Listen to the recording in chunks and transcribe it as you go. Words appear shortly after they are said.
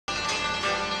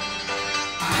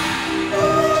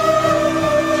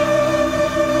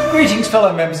Greetings,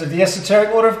 fellow members of the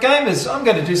Esoteric Order of Gamers. I'm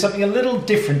going to do something a little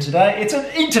different today. It's an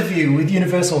interview with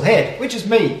Universal Head, which is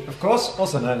me, of course,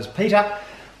 also known as Peter.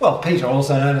 Well, Peter,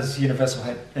 also known as Universal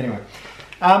Head, anyway.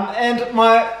 And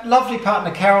my lovely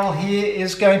partner Carol here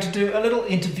is going to do a little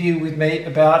interview with me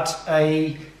about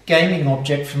a gaming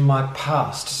object from my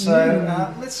past.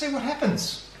 So let's see what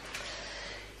happens.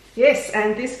 Yes,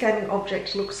 and this gaming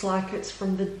object looks like it's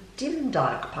from the dim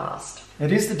dark past.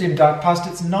 It is the dim dark past.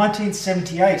 It's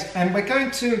 1978, and we're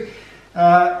going to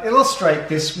illustrate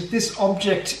this with this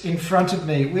object in front of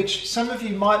me, which some of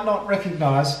you might not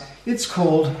recognise. It's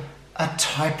called a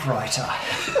typewriter.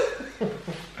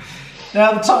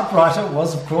 Now, the typewriter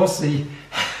was, of course, the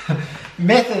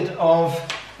method of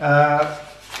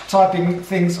typing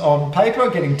things on paper,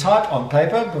 getting type on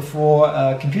paper before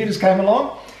computers came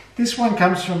along. This one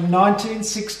comes from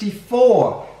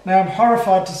 1964. Now, I'm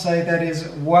horrified to say that is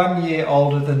 1 year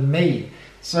older than me.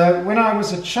 So when I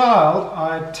was a child,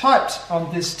 I typed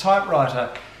on this typewriter.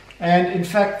 And in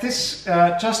fact, this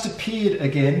just appeared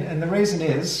again. And the reason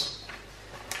is,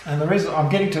 I'm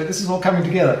getting to it, this is all coming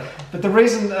together. But the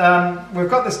reason we've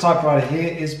got this typewriter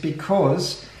here is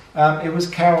because it was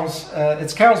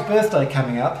it's Carol's birthday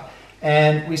coming up.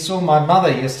 And we saw my mother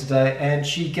yesterday, and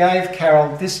she gave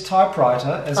Carol this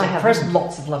typewriter as a present. I have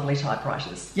lots of lovely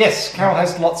typewriters. Yes, Carol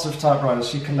has lots of typewriters.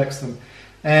 She collects them.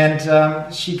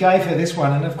 And she gave her this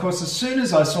one. And of course, as soon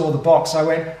as I saw the box, I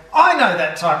went, I know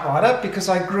that typewriter, because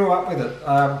I grew up with it.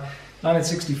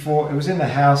 1964, it was in the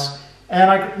house. And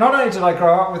not only did I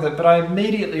grow up with it, but I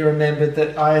immediately remembered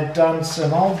that I had done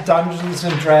some old Dungeons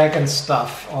and Dragons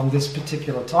stuff on this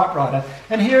particular typewriter.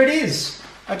 And here it is.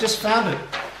 I just found it.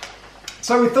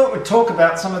 So we thought we'd talk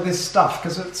about some of this stuff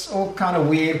because it's all kind of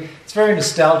weird, it's very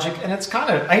nostalgic, and it's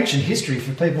kind of ancient history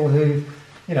for people who,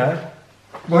 you know,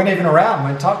 weren't even around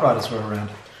when typewriters were around.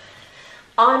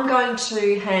 I'm going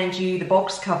to hand you the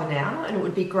box cover now, and it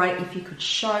would be great if you could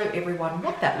show everyone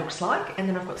what that looks like, and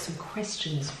then I've got some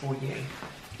questions for you.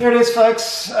 Here it is,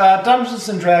 folks, Dungeons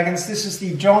and Dragons. This is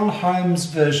the John Holmes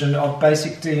version of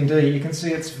basic D&D. You can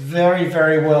see it's very,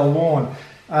 very well worn.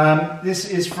 This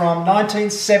is from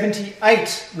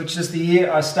 1978, which is the year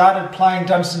I started playing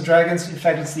Dungeons and Dragons. In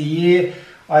fact, it's the year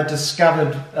I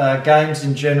discovered games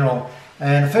in general.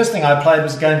 And the first thing I played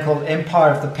was a game called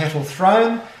Empire of the Petal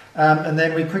Throne, and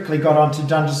then we quickly got on to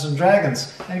Dungeons and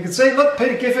Dragons. And you can see, look,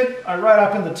 Peter Gifford, I wrote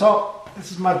up in the top.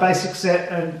 This is my basic set,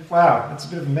 and wow, it's a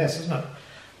bit of a mess, isn't it?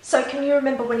 So can you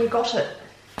remember when you got it?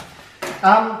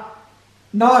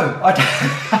 No, I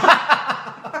don't.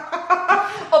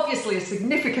 Obviously a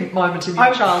significant moment in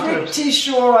your childhood. I'm pretty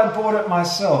sure I bought it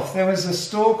myself. There was a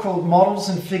store called Models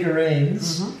and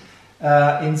Figurines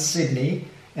in Sydney,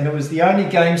 and it was the only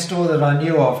game store that I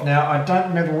knew of. Now, I don't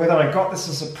remember whether I got this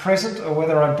as a present or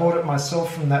whether I bought it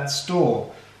myself from that store,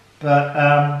 but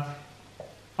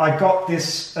I got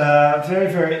this very,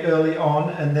 very early on,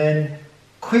 and then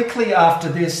quickly after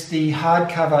this, the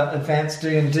hardcover Advanced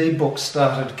D&D books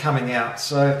started coming out.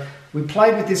 So we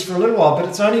played with this for a little while, but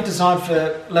it's only designed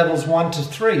for levels 1 to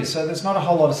 3, so there's not a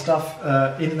whole lot of stuff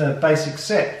in the basic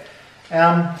set.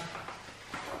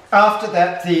 After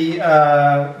that,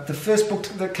 the first book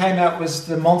that came out was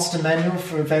the Monster Manual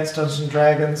for Advanced Dungeons and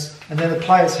Dragons, and then the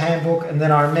Player's Handbook, and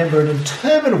then I remember an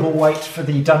interminable wait for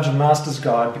the Dungeon Master's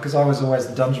Guide, because I was always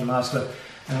the Dungeon Master,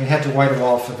 and we had to wait a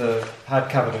while for the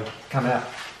hardcover to come out.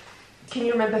 Can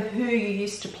you remember who you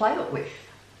used to play it with?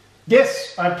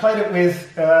 Yes, I played it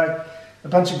with a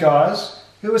bunch of guys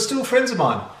who are still friends of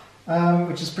mine,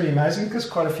 which is pretty amazing because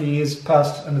quite a few years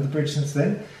passed under the bridge since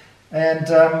then. And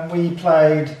we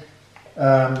played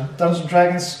Dungeons and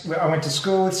Dragons. I went to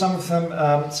school with some of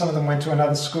them went to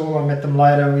another school. I met them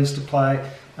later. We used to play.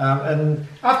 And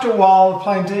after a while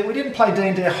playing D&D, we didn't play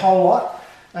D&D a whole lot.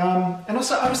 And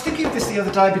also, I was thinking of this the other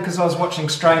day because I was watching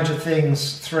Stranger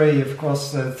Things 3, of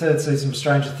course, the third season of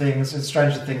Stranger Things. And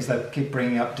Stranger Things, they keep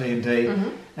bringing up D&D,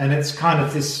 and it's kind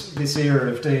of this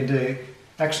era of D&D.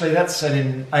 Actually, that's set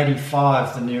in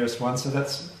 85, the nearest one, so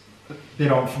that's a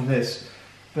bit on from this.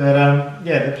 But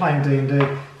yeah, they're playing D&D.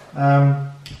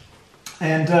 But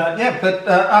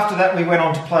after that, we went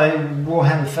on to play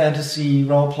Warhammer Fantasy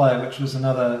Roleplay, which was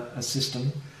another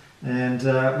system, and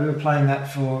we were playing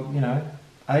that for, you know,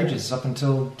 ages, up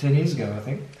until 10 years ago, I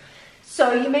think.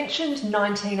 So you mentioned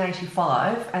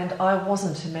 1985, and I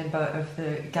wasn't a member of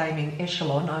the gaming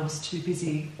echelon. I was too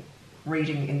busy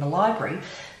reading in the library.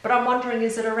 But I'm wondering,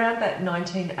 is it around that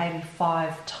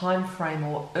 1985 time frame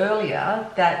or earlier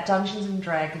that Dungeons and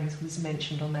Dragons was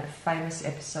mentioned on that famous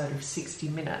episode of 60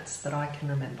 Minutes that I can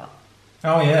remember?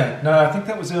 Oh yeah, no, I think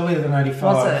that was earlier than 85.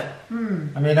 Was it?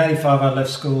 I mean, 85 I left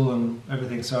school and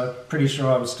everything, so I'm pretty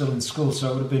sure I was still in school,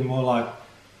 so it would have been more like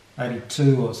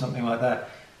 82 or something like that.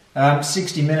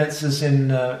 60 Minutes is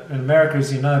in America,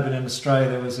 as you know, but in Australia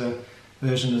there was a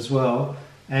version as well.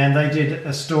 And they did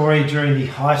a story during the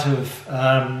height of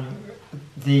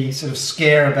the sort of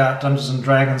scare about Dungeons and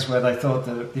Dragons, where they thought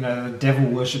that, you know, the devil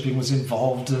worshipping was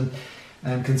involved,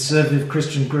 and conservative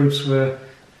Christian groups were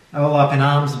all up in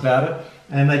arms about it.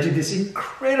 And they did this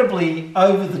incredibly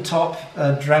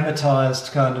over-the-top,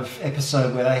 dramatised kind of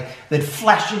episode where they'd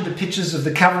flash into pictures of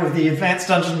the cover of the Advanced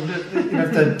Dungeon, you know,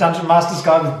 the Dungeon Master's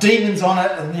Guide with demons on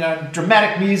it, and, you know,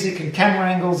 dramatic music and camera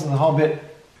angles and the whole bit.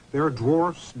 There are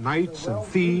dwarfs, knights and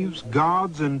thieves,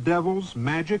 gods and devils,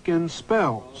 magic and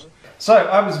spells. So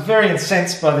I was very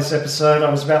incensed by this episode.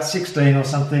 I was about 16 or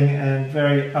something and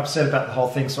very upset about the whole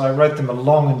thing. So I wrote them a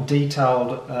long and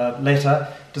detailed letter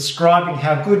describing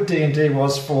how good D&D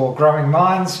was for growing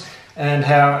minds, and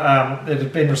how it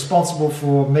had been responsible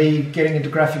for me getting into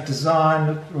graphic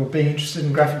design, or being interested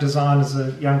in graphic design as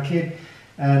a young kid,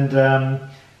 and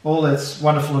all its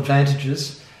wonderful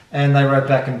advantages. And they wrote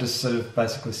back and just sort of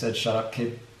basically said, "Shut up,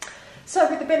 kid." So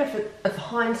with the benefit of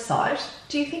hindsight,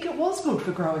 do you think it was good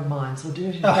for growing minds, or did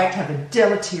it in fact have a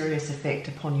deleterious effect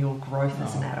upon your growth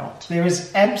as an adult? There is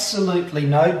absolutely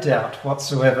no doubt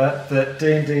whatsoever that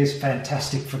D&D is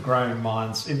fantastic for growing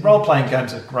minds. Role-playing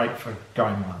games are great for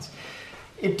growing minds.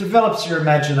 It develops your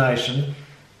imagination.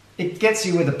 It gets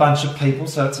you with a bunch of people,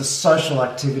 so it's a social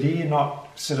activity. You're not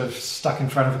sort of stuck in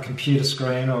front of a computer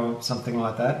screen or something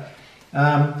like that.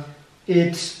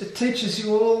 It teaches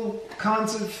you all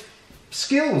kinds of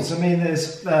skills. I mean,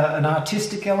 there's an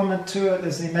artistic element to it,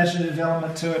 there's the imaginative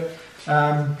element to it,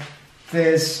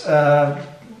 there's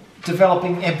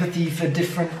developing empathy for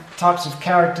different types of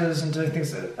characters and doing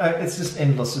things. It's just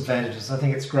endless advantages. I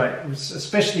think it's great. It was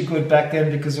especially good back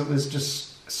then because it was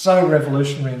just so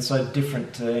revolutionary and so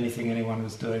different to anything anyone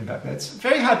was doing back then. It's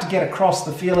very hard to get across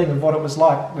the feeling of what it was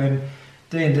like when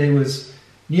D&D was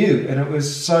new and it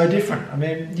was so different. I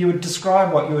mean, you would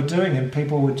describe what you were doing and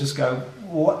people would just go,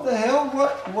 "What the hell?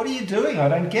 What are you doing? I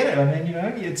don't get it." I mean, you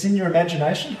know, it's in your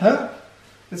imagination. Huh?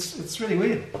 It's really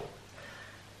weird.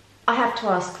 I have to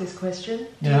ask this question.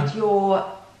 Yeah. Did your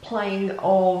playing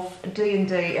of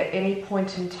D&D at any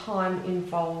point in time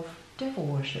involve devil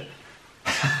worship?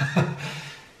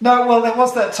 No, well, there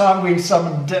was that time we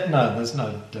summoned... No, there's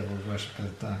no devil worship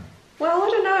at that time. Well, I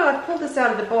don't know. I've pulled this out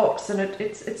of the box, and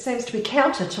it seems to be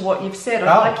counter to what you've said.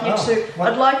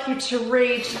 I'd like you to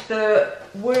read the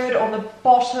word on the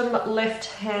bottom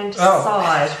left-hand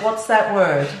side. What's that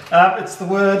word? It's the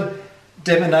word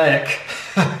demoniac.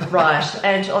 Right,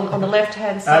 and on the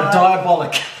left-hand side,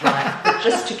 diabolic. Right, but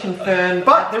just to confirm.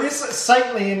 But there is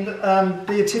saintly and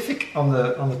beatific on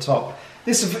the top.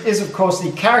 This is, of course,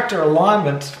 the character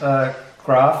alignment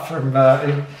graph from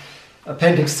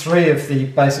Appendix 3 of the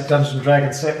basic Dungeons and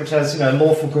Dragons set, which has, you know,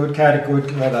 lawful good, chaotic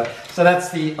good, whatever. So that's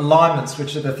the alignments,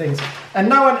 which are the things. And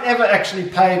no one ever actually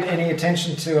paid any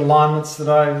attention to alignments in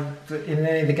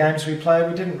any of the games we played.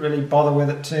 We didn't really bother with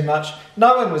it too much.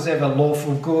 No one was ever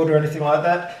lawful good or anything like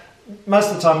that. Most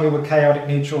of the time we were chaotic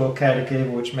neutral or chaotic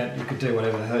evil, which meant you could do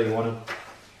whatever the hell you wanted.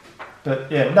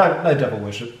 But yeah, no devil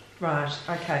worship. Right,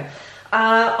 okay.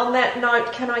 On that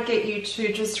note, can I get you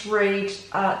to just read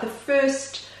the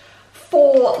first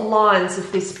 4 lines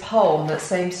of this poem that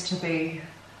seems to be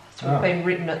been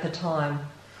written at the time?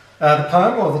 The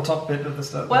poem or the top bit of the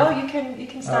stuff? Well, you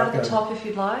can start at the top if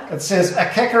you'd like. It says,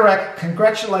 "Akekarak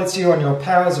congratulates you on your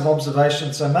powers of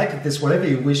observation, so make of this whatever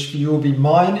you wish, for you will be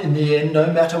mine in the end, no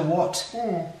matter what."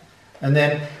 And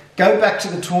then, "Go back to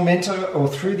the tormentor or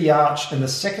through the arch, and the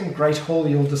second great hall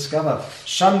you'll discover.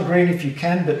 Shun green if you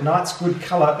can, but night's good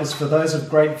colour is for those of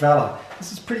great valour."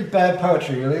 This is pretty bad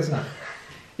poetry, really, isn't it?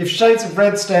 "If shades of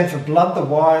red stand for blood, the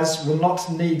wise will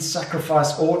not need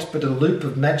sacrifice aught but a loop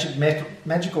of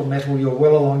magical metal, you're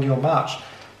well along your march."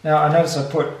 Now, I notice I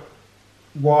put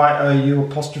YOU''RE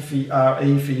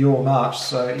for your march,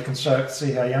 so you can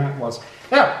see how young it was.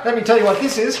 Now, let me tell you what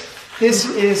this is. This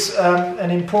is an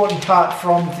important part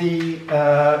from the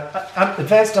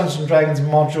Advanced Dungeons and Dragons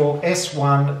module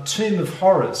S1, Tomb of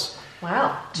Horrors.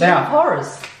 Wow, Tomb of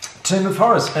Horrors. Tomb of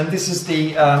Horrors, and this is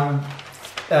the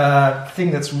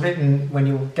thing that's written when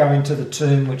you go into the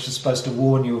tomb, which is supposed to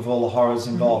warn you of all the horrors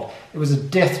involved. It was a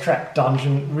death trap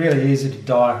dungeon, really easy to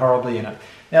die horribly in it.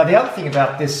 Now, the other thing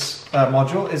about this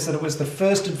module is that it was the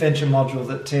first adventure module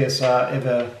that TSR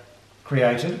ever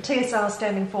created. TSR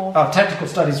standing for? Tactical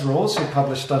Studies Rules, who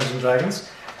published Dungeons and Dragons.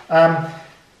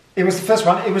 It was the first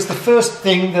one. It was the first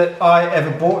thing that I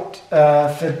ever bought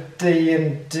for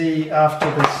D&D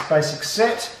after this basic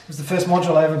set. It was the first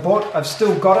module I ever bought. I've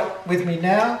still got it with me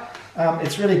now.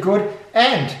 It's really good.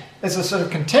 And as a sort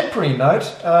of contemporary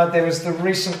note, there was the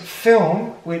recent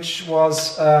film, which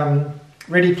was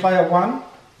Ready Player One.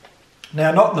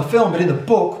 Now, not in the film, but in the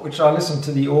book, which I listened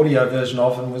to the audio version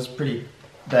of and was pretty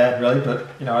bad, really, but,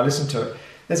 you know, I listened to it.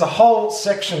 There's a whole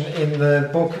section in the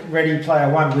book Ready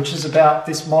Player One, which is about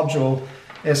this module,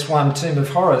 S1, Tomb of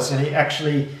Horrors, and he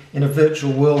actually, in a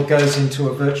virtual world, goes into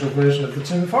a virtual version of the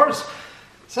Tomb of Horrors.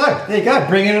 So, there you go,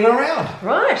 bringing it around.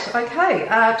 Right, okay.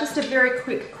 Just a very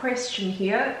quick question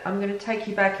here. I'm going to take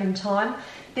you back in time.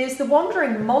 There's the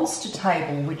Wandering Monster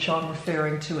table, which I'm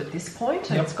referring to at this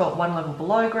point, and It's got 1 level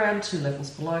below ground, 2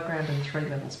 levels below ground, and 3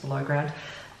 levels below ground.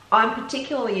 I'm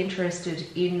particularly interested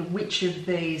in which of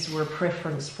these were a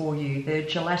preference for you. The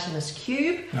gelatinous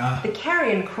cube, the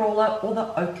carrion crawler, or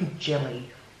the ochre jelly?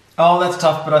 Oh, that's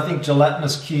tough, but I think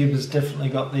gelatinous cube has definitely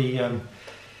got the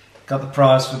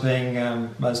prize for being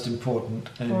most important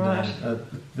and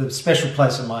the special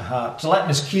place in my heart.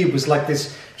 Gelatinous cube was like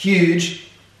this huge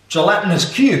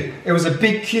gelatinous cube. It was a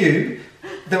big cube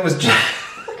that was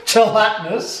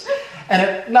gelatinous.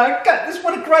 And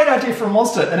what a great idea for a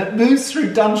monster. And it moves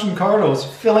through dungeon corridors,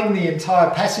 filling the entire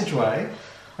passageway,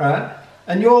 right?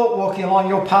 And you're walking along,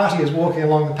 your party is walking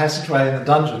along the passageway in the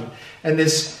dungeon, and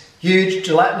this huge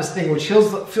gelatinous thing which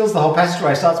fills the whole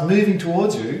passageway starts moving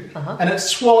towards you, and it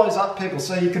swallows up people.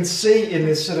 So you can see in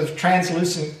this sort of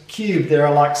translucent cube there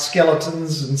are like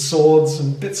skeletons and swords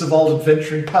and bits of old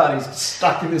adventuring parties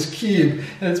stuck in this cube,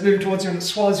 and it's moving towards you and it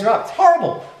swallows you up. It's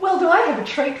horrible. Well, do I have a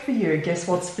treat for you? Guess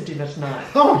what's for dinner tonight?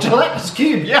 Oh, gelatinous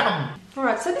cube, yum! All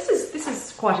right, so this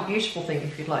is quite a beautiful thing.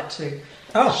 If you'd like to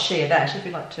share that, if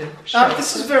you'd like to.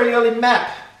 This is a very early map.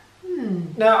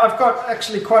 Now, I've got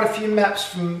actually quite a few maps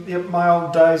from my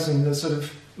old days in the sort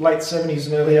of late 70s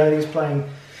and early 80s playing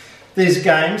these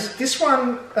games. This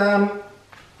one,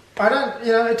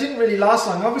 it didn't really last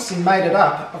long. I obviously made it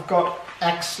up. I've got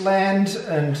Axe Land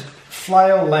and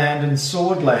Flail Land and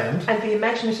Sword Land. And the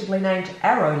imaginatively named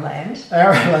Arrow Land.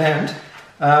 Arrow Land,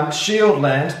 Shield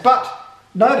Land. But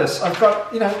notice, I've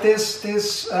got,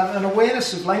 there's an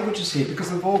awareness of languages here because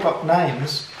they've all got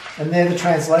names. And they're the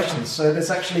translations. So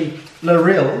there's actually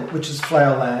Loril, which is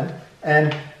Flail Land,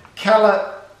 and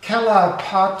Kalapatra,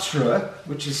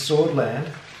 which is Sword Land,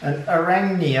 and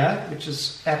Arangnia, which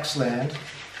is Axe Land.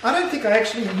 I don't think I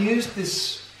actually used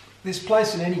this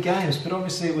place in any games, but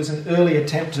obviously it was an early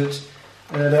attempt at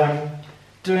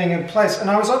doing a place.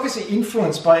 And I was obviously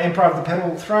influenced by Empire of the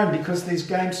Petal Throne because these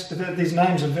names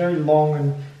are very long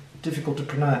and difficult to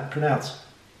pronounce.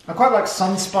 I quite like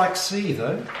Sunspike Sea,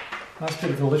 though. Nice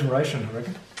bit of alliteration, I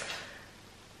reckon.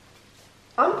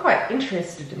 I'm quite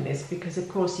interested in this because, of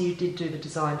course, you did do the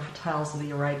design for Tales of the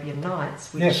Arabian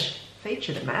Nights, which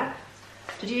featured a map.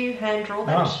 Did you hand draw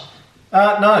that?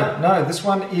 No. This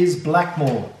one is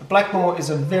Blackmoor. Blackmoor is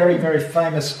a very, very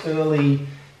famous early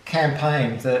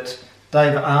campaign that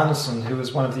Dave Arneson, who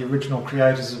was one of the original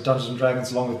creators of Dungeons &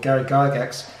 Dragons along with Gary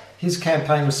Gygax, his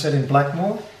campaign was set in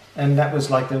Blackmoor, and that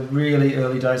was like the really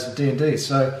early days of D&D.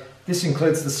 So this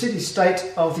includes the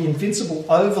city-state of the Invincible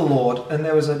Overlord, and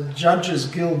there was a Judges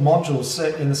Guild module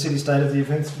set in the city-state of the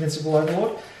Invincible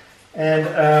Overlord. And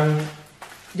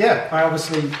I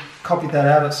obviously copied that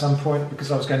out at some point because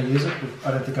I was going to use it, but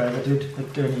I don't think I ever did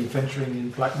do any adventuring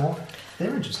in Blackmoor.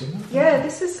 They're interesting, aren't they? Yeah,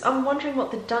 I'm wondering what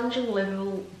the dungeon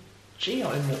level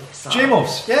geomorphs are.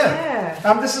 Geomorphs, yeah.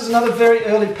 This is another very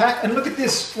early pack, and look at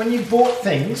this. When you bought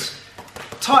things,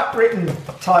 typewritten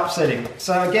typesetting.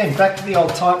 So again, back to the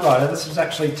old typewriter. This was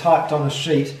actually typed on a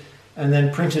sheet and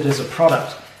then printed as a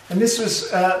product. And this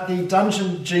was the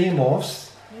dungeon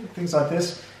geomorphs, things like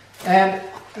this. And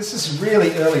this is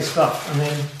really early stuff. I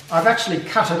mean, I've actually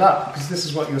cut it up because this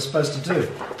is what you're supposed to do.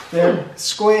 They're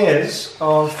squares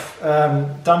of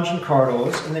dungeon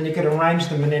corridors, and then you can arrange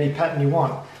them in any pattern you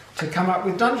want to come up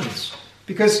with dungeons.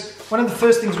 Because one of the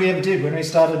first things we ever did when we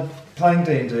started playing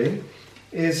D&D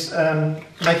is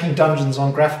making dungeons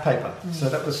on graph paper. So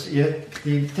that was,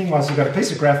 the thing was you got a piece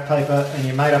of graph paper and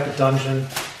you made up a dungeon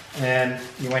and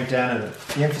you went down in it.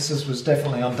 The emphasis was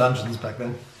definitely on dungeons back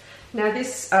then. Now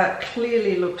this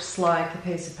clearly looks like a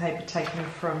piece of paper taken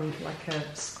from like a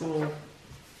school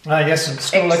yes, a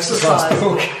school exercise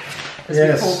book. As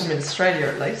we call them in Australia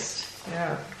at least.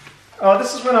 Yeah. Oh,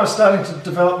 this is when I was starting to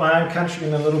develop my own country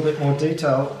in a little bit more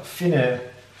detail. Finnair.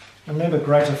 I remember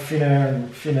Greater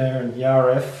Finnair and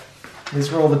Yaref.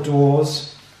 These were all the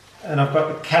doors. And I've got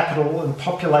the capital and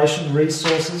population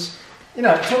resources.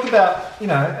 talk about,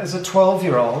 as a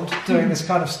 12-year-old doing this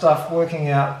kind of stuff, working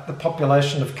out the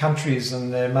population of countries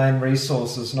and their main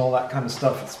resources and all that kind of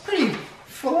stuff. It's pretty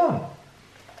full on.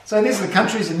 So these are the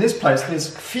countries in this place. There's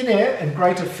Finnair and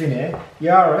Greater Finnair,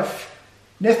 Yarif,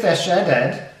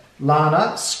 Nefashadad,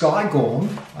 Lana, Skygorn.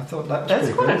 I thought that was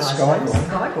pretty quite good. A nice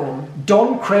Skygorn.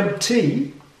 Don Kreb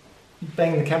T.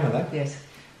 Bang the camera there. Yes.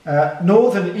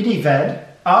 Northern Idivad,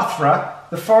 Arthra,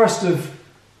 the Forest of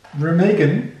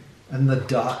Remigan, and the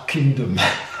Dark Kingdom.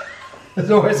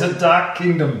 There's always a Dark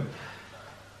Kingdom.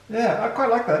 Yeah, I quite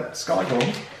like that.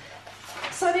 Skygorn.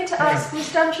 So I need to ask,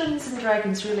 was Dungeons and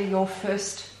Dragons really your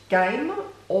first game,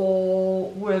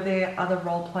 or were there other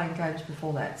role-playing games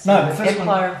before that? So no, the first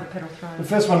Empire of the Petal Throne. The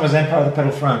first one was Empire of the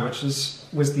Petal Throne, which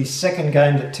was the second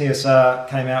game that TSR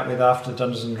came out with after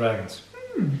Dungeons and Dragons.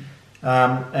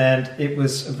 And it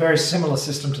was a very similar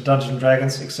system to Dungeons and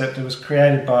Dragons, except it was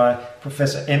created by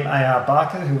Professor M.A.R.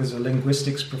 Barker, who was a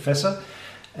linguistics professor,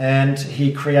 and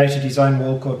he created his own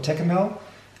world called Tecamel.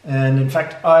 And in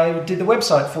fact, I did the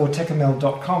website for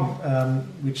tecamel.com,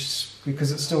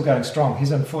 because it's still going strong. He's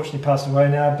unfortunately passed away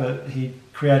now, but he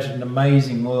created an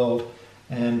amazing world,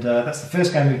 and that's the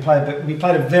first game we played. But we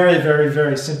played a very, very,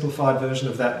 very simplified version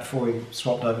of that before we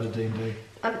swapped over to D&D.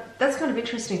 That's kind of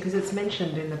interesting because it's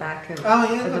mentioned in the back of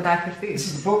the back of this.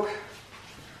 This is the book.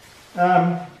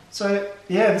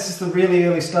 This is the really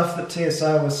early stuff that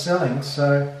TSR was selling.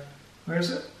 So, where is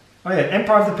it? Oh yeah,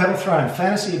 Empire of the Petal Throne,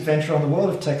 fantasy adventure on the world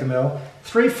of Tecamel,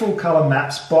 3 full-colour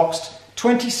maps, boxed,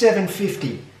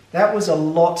 $27.50. That was a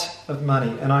lot of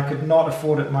money, and I could not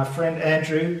afford it. My friend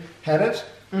Andrew had it,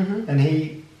 and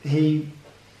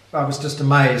I was just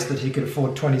amazed that he could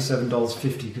afford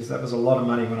 $27.50, because that was a lot of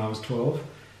money when I was 12,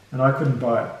 and I couldn't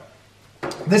buy it.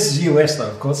 This is US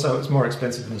though, of course, so it was more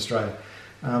expensive in Australia,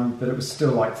 but it was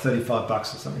still like $35 or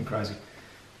something crazy.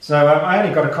 So I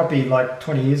only got a copy like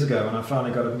 20 years ago, and I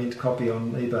finally got a mint copy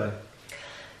on eBay.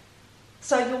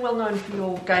 So you're well known for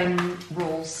your game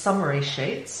rules summary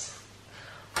sheets.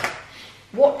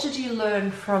 What did you learn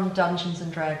from Dungeons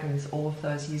and Dragons all of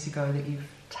those years ago that you've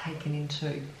taken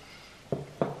into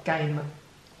game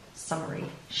summary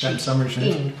sheet? Game summary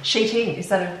sheet. Sheeting. Is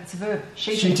that it's a verb?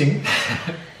 Sheeting.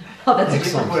 Oh, that's Excellent. a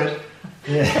different word.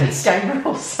 Yes. Game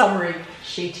rules summary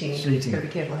sheeting. Sheeting. Gotta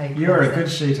be careful how you You're a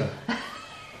pronounce good sheeter.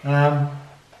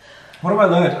 What have I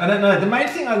learned? I don't know. The main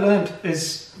thing I learned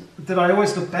is that I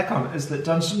always look back on is that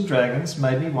Dungeons and Dragons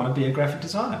made me want to be a graphic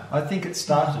designer. I think it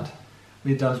started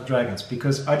with Dungeons and Dragons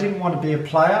because I didn't want to be a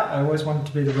player. I always wanted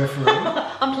to be the referee.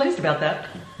 I'm pleased about that.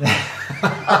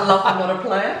 I love I'm not a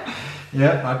player.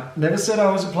 Yeah, I never said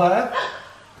I was a player.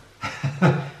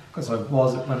 Because I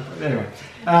was at one point. Anyway.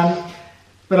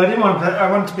 But I didn't want to.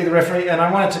 I wanted to be the referee, and I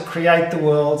wanted to create the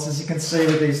worlds, as you can see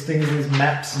with these things, these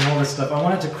maps and all this stuff. I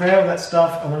wanted to create all that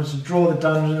stuff. I wanted to draw the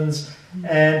dungeons,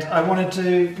 and I wanted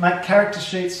to make character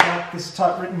sheets like this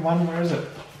typewritten one. Where is it?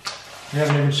 We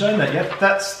haven't even shown that yet.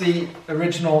 That's the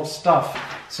original stuff.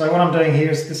 So what I'm doing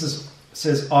here is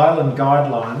says Island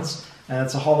Guidelines, and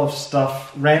it's a whole of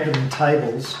stuff, random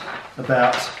tables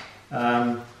about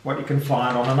what you can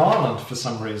find on an island for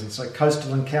some reason. So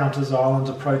coastal encounters, island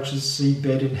approaches,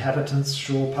 seabed inhabitants,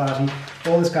 shore party,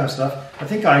 all this kind of stuff. I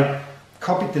think I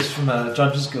copied this from a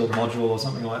Judges Guild module or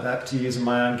something like that to use in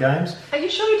my own games. Are you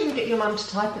sure you didn't get your mum to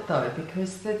type it though?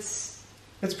 Because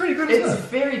it's pretty good, isn't it? It's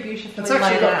very beautifully It's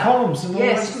actually got columns and all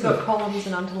yes, the rest it's of got columns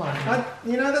and underlines.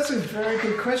 That's a very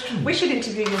good question. We should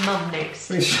interview your mum next.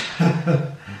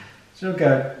 She'll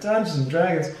go, Dungeons and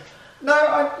Dragons. No,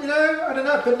 I don't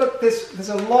know. But look, there's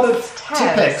a lot of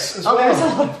Tipex as well. There's a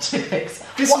lot of Tipex.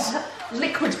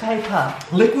 Liquid paper.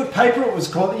 Liquid paper, it was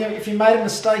called. If you made a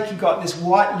mistake, you got this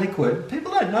white liquid.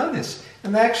 People don't know this,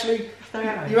 and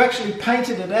you actually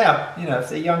painted it out. If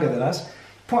they're younger than us,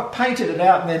 painted it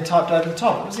out and then typed over the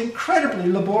top. It was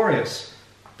incredibly laborious.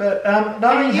 But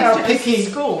knowing how picky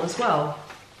school as well.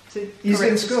 Used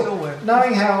in school.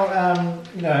 Knowing how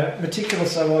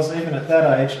meticulous I was even at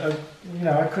that age,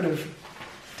 I could have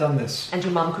done this. And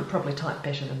your mum could probably type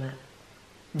better than that.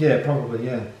 Yeah, probably.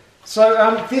 Yeah.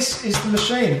 So this is the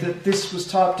machine that this was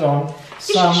typed on.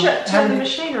 You should turn the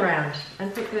machine around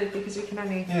and put because we can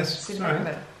only see the back of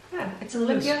it. Yeah, it's in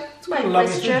Libya. It's made in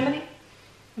West Germany.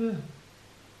 Yeah.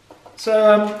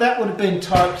 So that would have been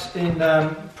typed in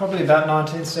probably about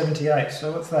 1978.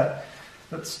 So what's that?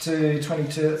 That's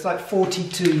 22. It's like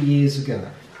 42 years ago.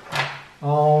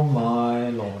 Oh my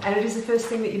Lord. And it is the first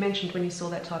thing that you mentioned when you saw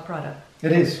that typewriter.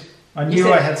 It is. I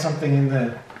knew I had something in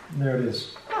there. There it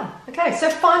is. Oh, okay. So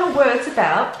final words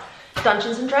about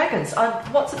Dungeons and Dragons.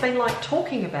 What's it been like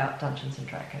talking about Dungeons and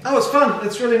Dragons? Oh, it's fun.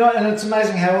 It's really nice, and it's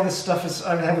amazing how all this stuff is.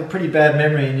 I have a pretty bad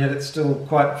memory, and yet it's still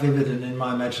quite vivid and in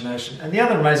my imagination. And the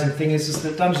other amazing thing is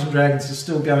that Dungeons and Dragons is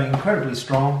still going incredibly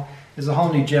strong. There's a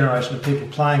whole new generation of people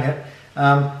playing it.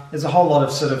 There's a whole lot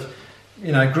of sort of,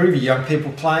 you know, groovy young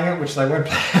people playing it, which they weren't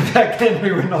playing back then.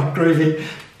 We were not groovy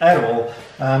at all.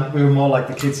 We were more like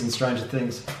the kids in Stranger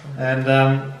Things.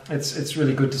 And it's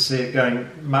really good to see it going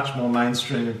much more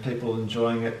mainstream and people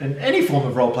enjoying it. And any form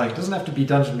of role-playing. It doesn't have to be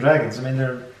Dungeons and Dragons. I mean,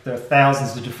 there are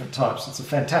thousands of different types. It's a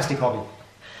fantastic hobby.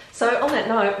 So on that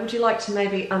note, would you like to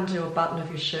maybe undo a button of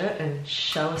your shirt and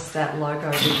show us that logo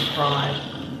with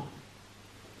pride?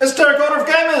 Esoteric Order of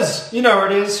Gamers! You know where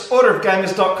it is,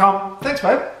 orderofgamers.com. Thanks,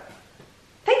 babe.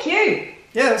 Thank you.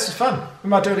 Yeah, this is fun. We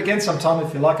might do it again sometime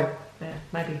if you like it. Yeah,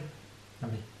 maybe.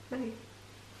 Maybe.